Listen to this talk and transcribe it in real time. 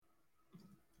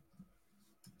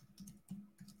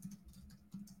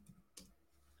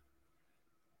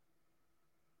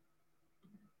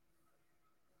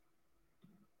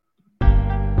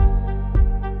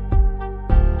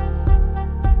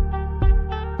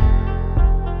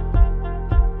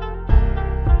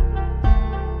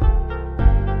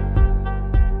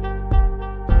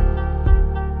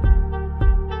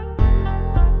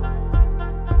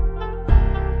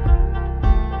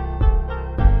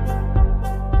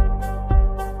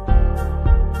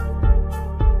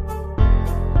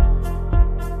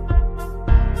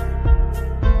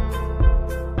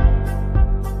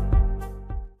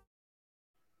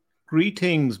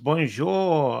Greetings,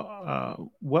 bonjour,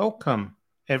 welcome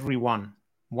everyone,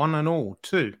 one and all,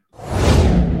 too.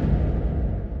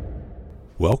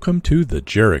 Welcome to The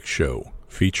Jarek Show,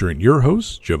 featuring your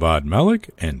hosts, Javad Malik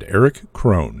and Eric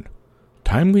Crone.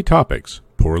 Timely topics,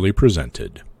 poorly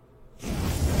presented.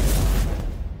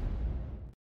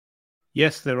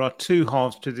 Yes, there are two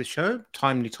halves to the show,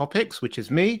 Timely Topics, which is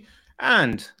me,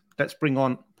 and let's bring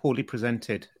on poorly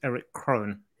presented, Eric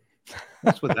Crone.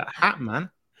 What's with that hat, man?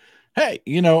 Hey,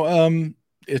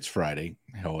 it's Friday.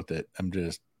 Hell with it.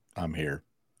 I'm here.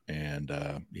 And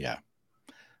yeah.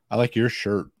 I like your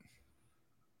shirt.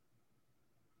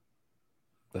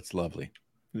 That's lovely.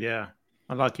 Yeah.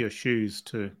 I like your shoes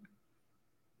too.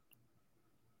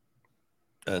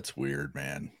 That's weird,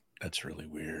 man. That's really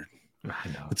weird. I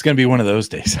know. It's going to be one of those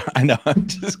days. I know. I'm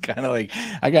just kind of like,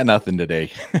 I got nothing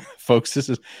today. Folks, this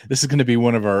is going to be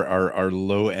one of our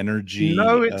low energy.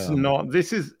 No, it's not.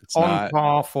 This is on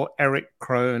par for Eric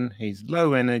Crone. He's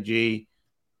low energy,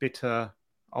 bitter,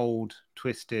 old,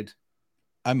 twisted.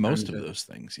 I'm most of those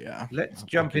things, yeah. Let's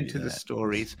jump into the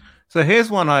stories. So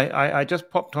here's one I just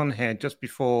popped on here just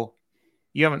before.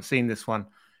 You haven't seen this one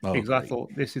because great. I thought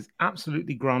this is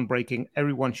absolutely groundbreaking.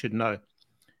 Everyone should know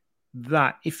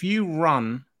that if you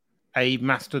run a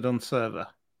Mastodon server,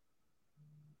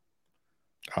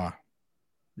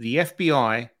 the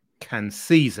FBI can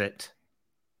seize it.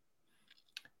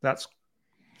 That's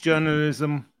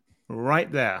journalism right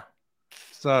there.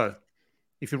 So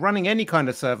if you're running any kind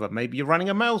of server, maybe you're running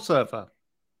a mail server,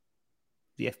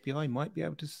 the FBI might be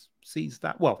able to seize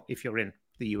that. Well, if you're in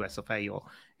the US of A or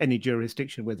any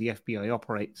jurisdiction where the FBI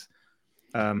operates.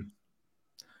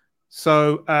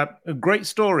 So a great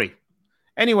story.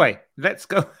 Anyway, let's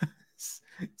go.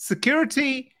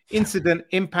 Security incident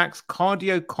impacts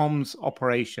cardiocom's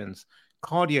operations.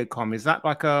 Cardiocom, is that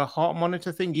like a heart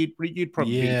monitor thing? You'd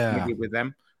probably be familiar with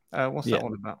them. What's that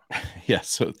all about? Yeah,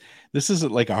 so this is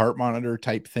like a heart monitor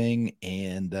type thing.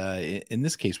 And in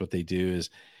this case, what they do is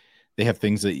they have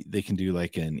things that they can do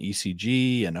like an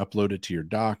ECG and upload it to your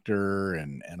doctor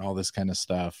and all this kind of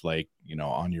stuff, like,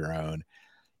 on your own.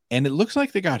 And it looks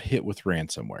like they got hit with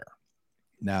ransomware.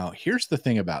 Now, here's the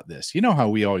thing about this. You know how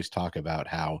we always talk about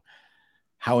how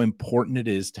important it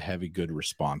is to have a good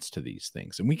response to these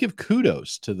things. And we give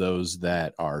kudos to those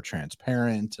that are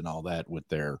transparent and all that with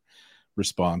their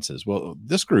responses. Well,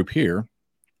 this group here,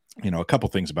 a couple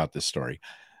things about this story.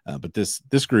 But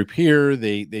this group here,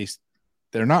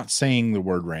 they're not saying the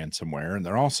word ransomware, and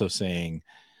they're also saying,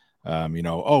 we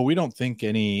don't think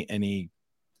any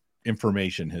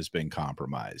information has been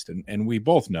compromised. And we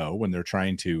both know when they're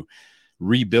trying to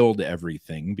rebuild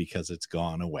everything because it's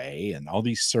gone away and all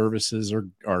these services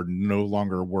are no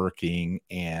longer working,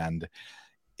 and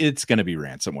it's going to be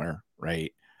ransomware,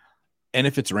 right? And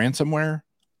if it's ransomware,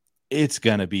 it's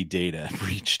going to be data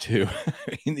breach too.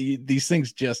 These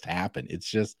things just happen. It's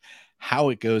just how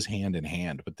it goes hand in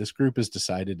hand. But this group has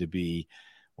decided to be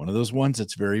one of those ones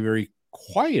that's very, very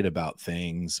quiet about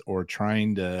things or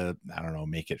trying to,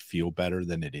 make it feel better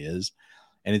than it is.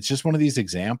 And it's just one of these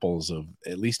examples of,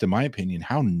 at least in my opinion,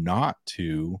 how not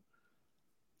to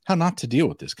deal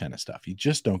with this kind of stuff. You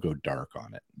just don't go dark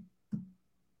on it.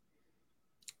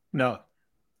 No.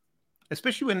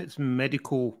 Especially when it's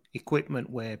medical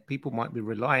equipment where people might be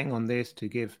relying on this to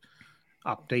give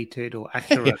updated or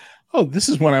accurate. Oh, this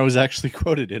is one I was actually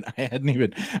quoted in. I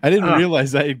didn't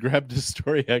realize I had grabbed a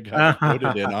story I got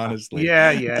quoted in, honestly.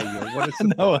 Yeah. What a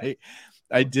no,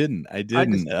 I didn't.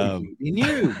 You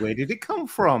knew. Where did it come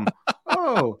from?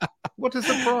 Oh, what a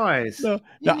surprise! No,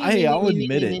 I'll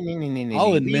admit it.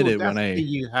 I'll admit it when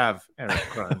you have Eric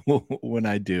Crone when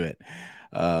I do it.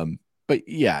 But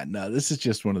yeah, no, this is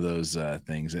just one of those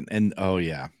things. And oh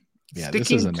yeah,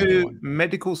 sticking to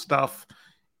medical stuff.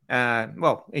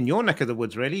 Well, in your neck of the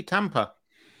woods, really, Tampa.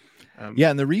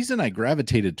 And the reason I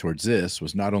gravitated towards this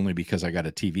was not only because I got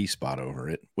a TV spot over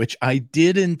it, which I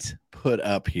didn't put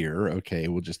up here. Okay,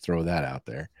 we'll just throw that out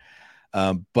there.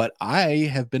 But I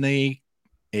have been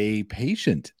a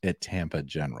patient at Tampa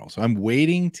General, so I'm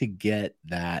waiting to get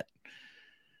that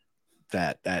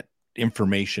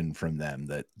information from them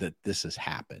that this has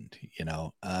happened.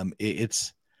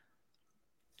 It's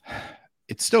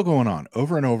still going on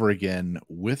over and over again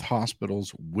with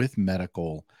hospitals, with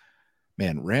medical.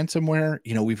 Man, ransomware,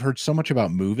 we've heard so much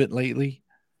about Move It lately.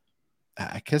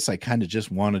 I guess I kind of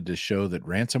just wanted to show that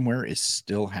ransomware is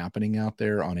still happening out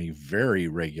there on a very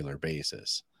regular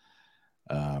basis.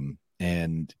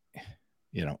 And,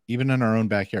 even in our own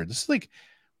backyard, this is like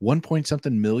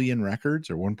 1.something million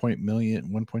records or 1.2 million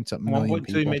people.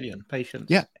 1.2 million patients.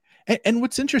 Yeah. And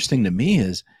what's interesting to me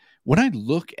is when I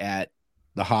look at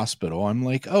the hospital, I'm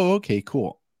like, oh, okay,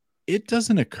 cool. it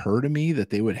doesn't occur to me that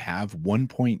they would have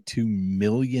 1.2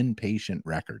 million patient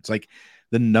records. Like,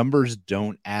 the numbers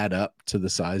don't add up to the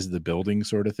size of the building,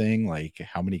 sort of thing, like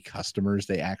how many customers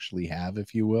they actually have,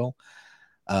 if you will.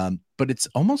 But it's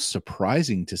almost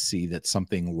surprising to see that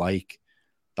something like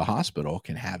the hospital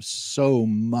can have so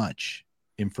much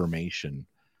information.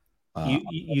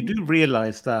 You do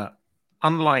realize that,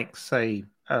 unlike, say,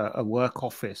 a work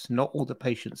office, not all the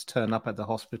patients turn up at the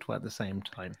hospital at the same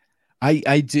time.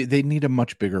 I do. They need a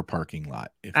much bigger parking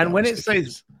lot. And when it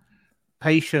says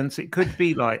patients, it could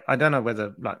be like, I don't know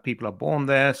whether like people are born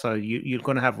there, so you're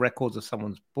going to have records of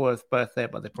someone's birthday,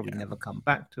 but they probably never come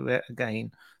back to it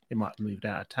again. They might have moved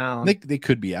out of town. They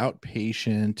could be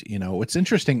outpatient. You know, what's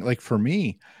interesting, like for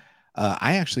me,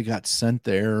 I actually got sent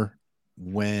there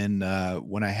when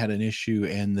I had an issue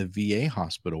and the VA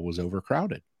hospital was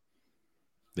overcrowded.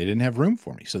 They didn't have room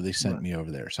for me, so they sent me over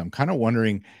there. So I'm kind of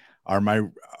wondering, are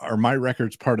my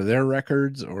records part of their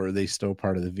records, or are they still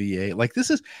part of the VA? Like, this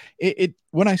is it.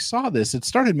 When I saw this, it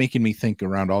started making me think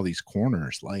around all these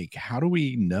corners. Like, how do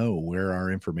we know where our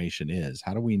information is?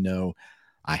 How do we know?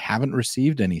 I haven't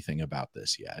received anything about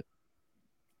this yet.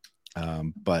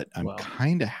 But I'm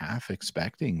kind of half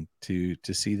expecting to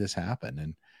see this happen.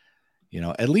 And, you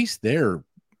know, at least they're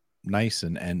nice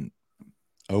and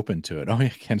open to it. Oh yeah,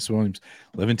 Kenneth Williams,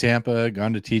 live in Tampa,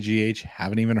 gone to TGH,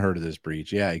 haven't even heard of this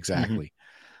breach. Yeah, exactly.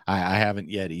 I haven't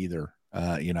yet either.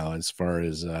 You know, as far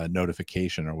as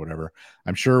notification or whatever,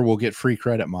 I'm sure we'll get free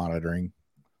credit monitoring.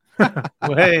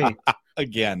 Well, hey,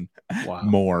 again,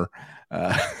 more.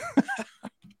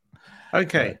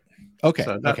 Okay. Okay.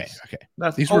 So okay.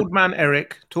 That's these old man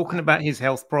Eric talking about his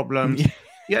health problems.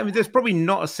 Yeah, I mean, there's probably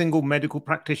not a single medical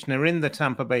practitioner in the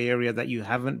Tampa Bay area that you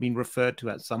haven't been referred to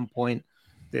at some point.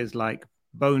 There's like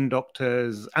bone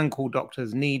doctors, ankle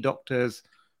doctors, knee doctors.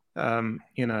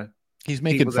 You know, he's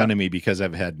making fun of me because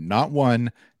I've had not one,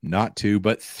 not two,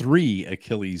 but 3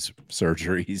 Achilles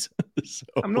surgeries. So,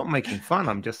 I'm not making fun.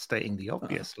 I'm just stating the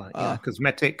obvious, like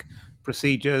cosmetic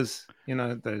procedures. You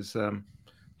know, there's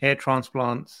hair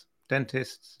transplants,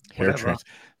 dentists, whatever.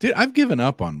 Dude, I've given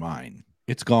up on mine.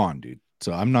 It's gone, dude.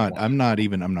 So I'm not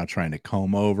trying to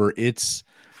comb over. The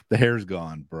hair's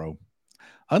gone, bro.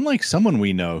 Unlike someone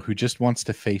we know who just wants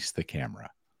to face the camera.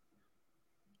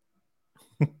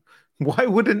 Why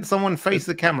wouldn't someone face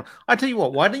the camera? I tell you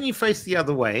what, why don't you face the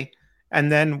other way, and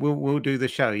then we'll do the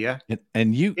show, yeah?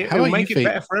 And you, it'll make it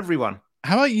better for everyone.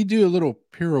 How about you do a little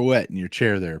pirouette in your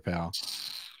chair there, pal?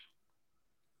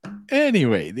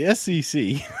 Anyway, the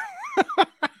SEC.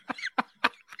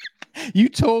 You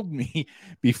told me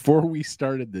before we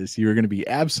started this you were going to be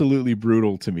absolutely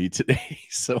brutal to me today.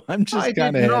 So I'm just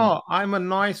kind of not. I'm a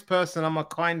nice person. I'm a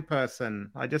kind person.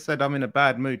 I just said I'm in a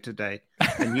bad mood today,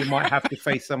 and you might have to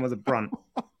face some of the brunt.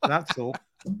 That's all.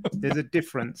 There's a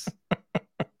difference.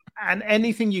 And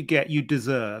anything you get, you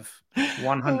deserve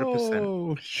 100%.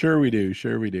 Oh, sure we do.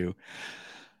 Sure we do.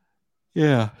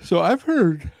 Yeah. So I've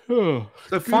heard. So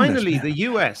finally, the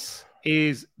US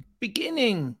is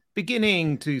beginning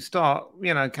to start,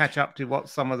 you know, catch up to what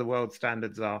some of the world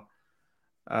standards are.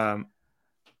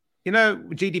 You know,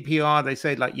 GDPR, they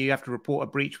say like you have to report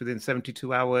a breach within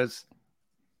 72 hours.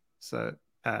 So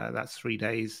that's 3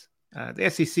 days. The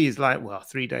SEC is like, well,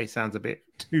 3 days sounds a bit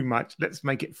too much. Let's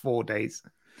make it 4 days.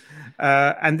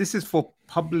 And this is for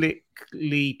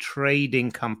publicly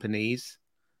trading companies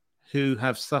who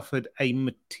have suffered a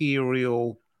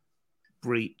material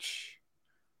breach.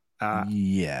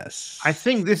 Yes. I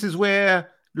think this is where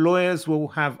lawyers will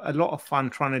have a lot of fun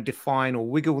trying to define or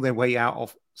wiggle their way out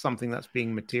of something that's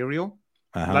being material.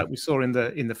 Like we saw in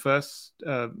the first,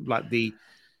 like the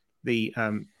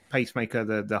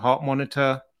pacemaker, the heart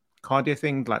monitor, cardio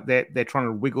thing. Like they're trying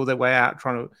to wiggle their way out,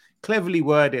 trying to cleverly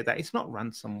word it that it's not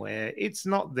ransomware, it's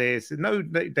not this, no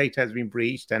data has been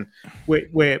breached, and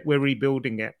we're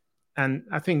rebuilding it. And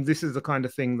I think this is the kind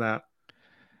of thing that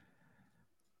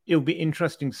it'll be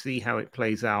interesting to see how it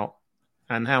plays out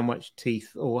and how much teeth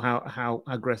or how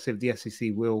aggressive the SEC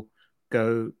will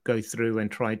go through and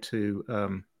try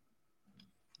to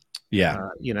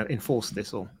enforce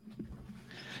this all.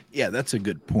 Yeah, that's a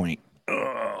good point.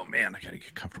 Oh man, I gotta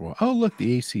get comfortable. Oh look,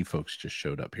 the AC folks just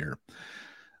showed up here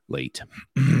late.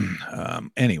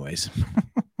 Anyways.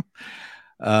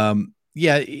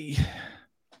 Yeah,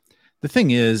 the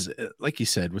thing is, like you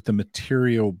said, with the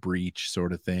material breach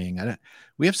sort of thing,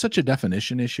 we have such a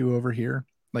definition issue over here.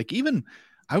 Like, even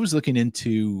I was looking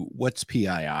into what's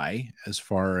PII as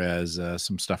far as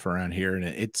some stuff around here, and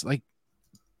it's like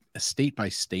a state by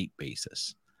state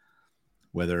basis,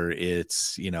 whether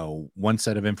it's, you know, one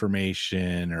set of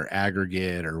information or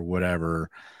aggregate or whatever.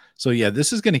 So yeah,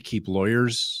 this is going to keep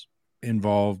lawyers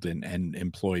involved and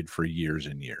employed for years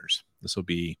and years. This will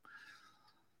be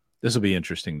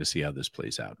interesting to see how this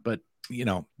plays out. But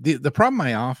the problem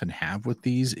I often have with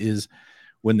these is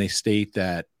when they state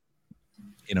that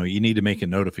you need to make a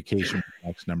notification for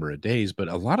X number of days, but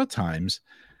a lot of times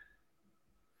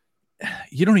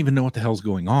you don't even know what the hell's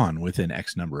going on within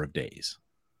X number of days.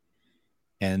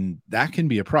 And that can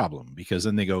be a problem, because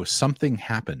then they go, something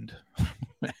happened.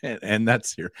 And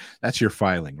that's your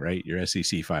filing, right? Your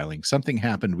SEC filing. Something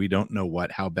happened. We don't know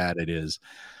how bad it is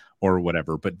or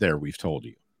whatever, but there, we've told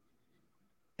you.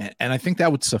 And I think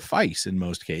that would suffice in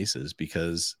most cases,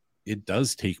 because it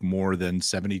does take more than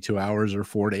 72 hours or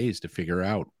 4 days to figure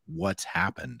out what's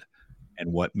happened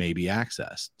and what may be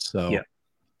accessed. So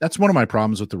that's one of my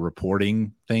problems with the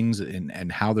reporting things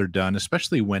and how they're done,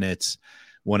 especially when it's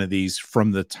one of these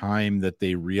from the time that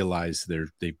they realize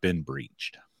they've been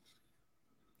breached.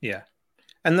 Yeah.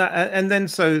 And then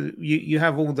so you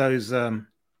have all those kind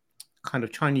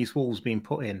of Chinese walls being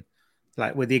put in,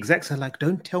 like where the execs are like,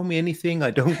 don't tell me anything.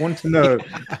 I don't want to know.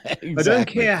 Exactly. I don't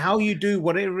care how you do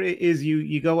whatever it is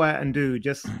you go out and do.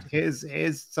 Just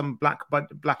here's some black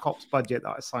ops budget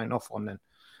that I sign off on, and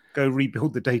go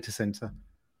rebuild the data center.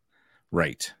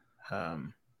 Right.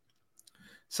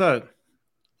 So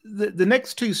the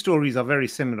next two stories are very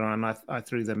similar, and I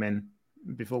threw them in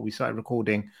before we started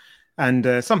recording,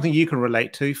 and something you can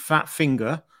relate to, Fat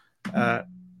Finger.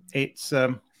 It's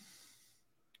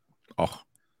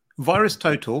Virus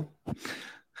Total.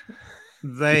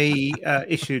 They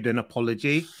issued an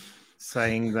apology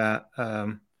saying that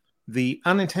the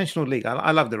unintentional leak,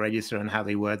 I love the register and how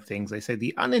they word things. They say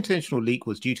the unintentional leak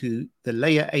was due to the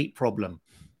layer 8 problem,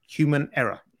 human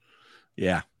error.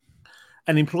 Yeah.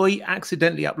 An employee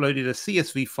accidentally uploaded a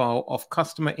CSV file of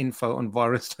customer info on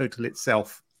Virus Total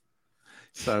itself.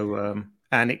 So,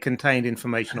 and it contained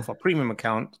information of our premium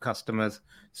account customers,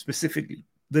 specifically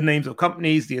the names of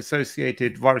companies, the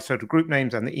associated Virus Total group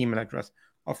names, and the email address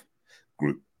of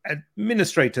group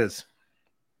administrators.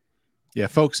 Yeah,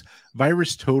 folks,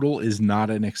 Virus Total is not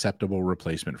an acceptable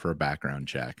replacement for a background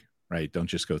check, right? Don't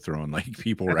just go throwing like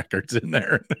people records in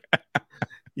there.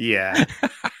 Yeah.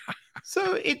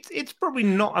 So it's probably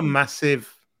not a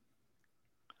massive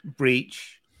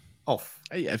breach of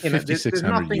 5,600 there's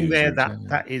nothing users. there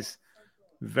that is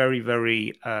very,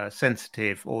 very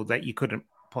sensitive, or that you couldn't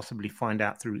possibly find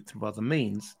out through other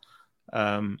means.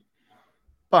 But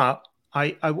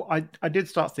I did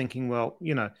start thinking, well,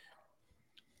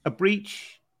 a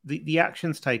breach, the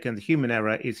actions taken, the human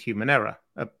error is human error,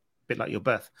 a bit like your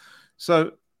birth.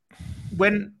 So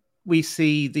when we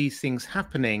see these things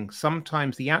happening,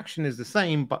 sometimes the action is the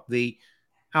same, but the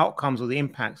outcomes or the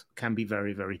impacts can be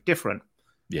very, very different.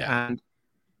 Yeah. And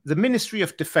the Ministry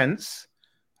of Defense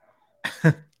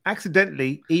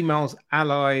accidentally emails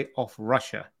ally of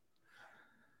Russia.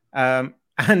 And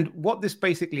what this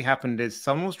basically happened is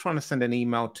someone was trying to send an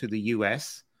email to the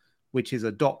US, which is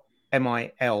a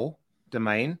 .mil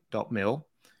domain, .mil,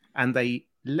 and they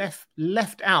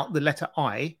left out the letter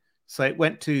I, so it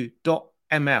went to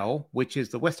 .ml, which is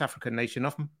the West African nation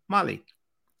of Mali.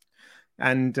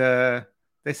 And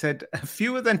they said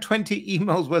fewer than 20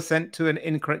 emails were sent to an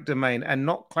incorrect domain and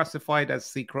not classified as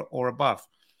secret or above.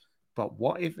 But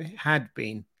what if it had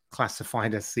been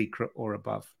classified as secret or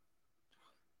above?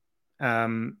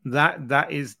 That's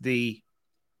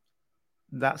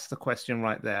the question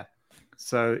right there.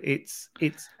 So it's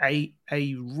a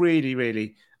really,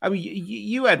 really. I mean,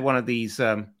 you had one of these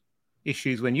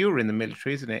issues when you were in the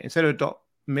military, isn't it? Instead of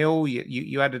 .mil,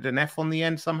 you added an F on the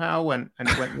end somehow, and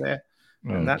it went there.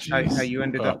 And that's how you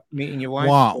ended up meeting your wife.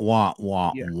 Wah.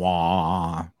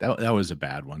 That was a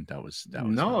bad one. That was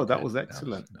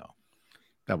excellent.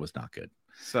 That was not good.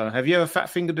 So, have you ever fat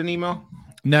fingered an email?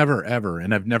 Never, ever,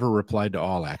 and I've never replied to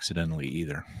all accidentally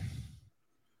either.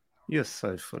 You're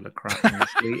so full of crap.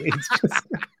 It's just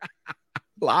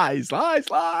lies,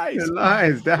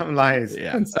 damn lies,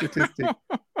 and statistics.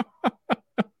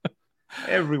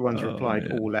 Everyone's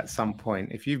replied all at some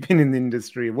point. If you've been in the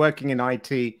industry, working in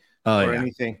IT or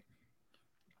anything.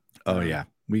 Oh yeah,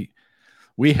 we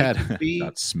had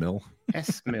that Smill.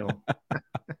 S-Mill.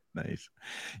 Nice.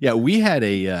 Yeah, we had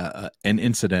an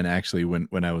incident actually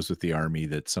when I was with the Army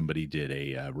that somebody did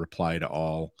a reply to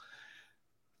all,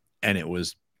 and it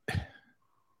was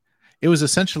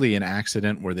essentially an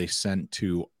accident where they sent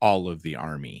to all of the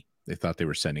Army. They thought they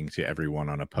were sending to everyone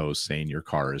on a post saying your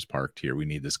car is parked here. We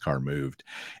need this car moved.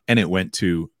 And it went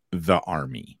to the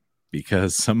Army.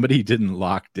 because somebody didn't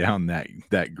lock down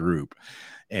that group.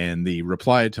 And the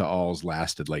reply to alls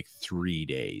lasted like 3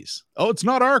 days. Oh, it's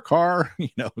not our car.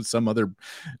 Some other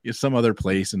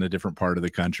place in a different part of the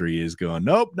country is going,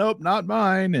 nope, not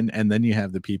mine. And then you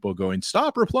have the people going,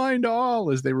 stop replying to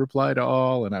all as they reply to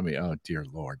all. And I mean, oh dear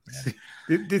Lord, man.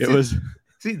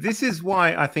 This is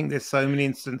why I think there's so many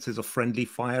instances of friendly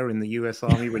fire in the US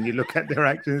Army. When you look at their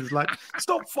actions, it's like,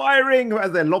 stop firing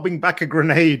as they're lobbing back a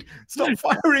grenade. Stop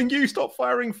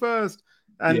firing first.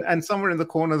 And somewhere in the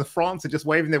corner, the France are just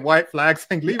waving their white flags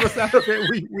saying, leave us out of it.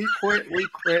 We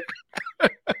quit.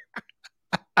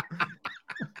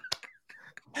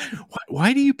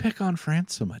 Why do you pick on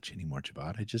France so much anymore,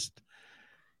 Javad? I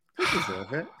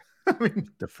deserve it. I mean,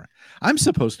 different. I'm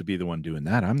supposed to be the one doing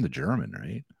that. I'm the German,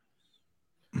 right?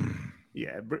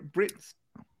 Yeah, Brits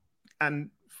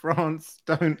and France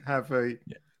don't have a...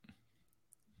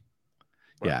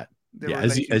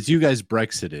 As you guys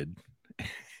Brexited,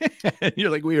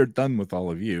 you're like, we are done with all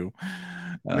of you.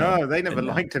 No, they never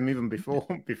liked him even before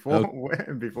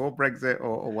Brexit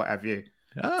or what have you.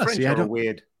 French are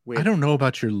weird. I don't know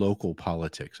about your local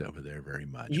politics over there very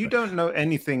much. You don't know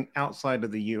anything outside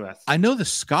of the US. I know the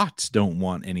Scots don't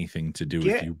want anything to do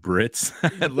with you Brits.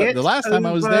 The last time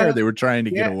I was there, they were trying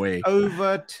to get away.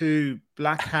 Over to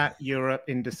Black Hat Europe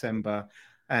in December,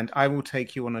 and I will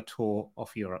take you on a tour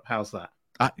of Europe. How's that?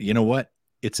 You know what?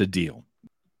 It's a deal.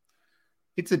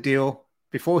 It's a deal.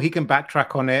 Before he can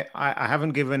backtrack on it, I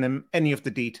haven't given him any of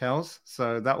the details,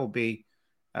 so that will be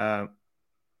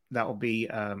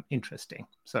interesting.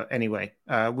 So anyway,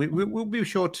 we'll be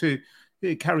sure to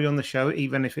carry on the show,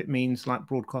 even if it means like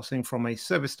broadcasting from a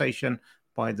service station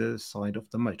by the side of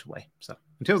the motorway. So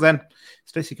until then,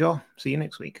 stay secure. See you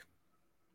next week.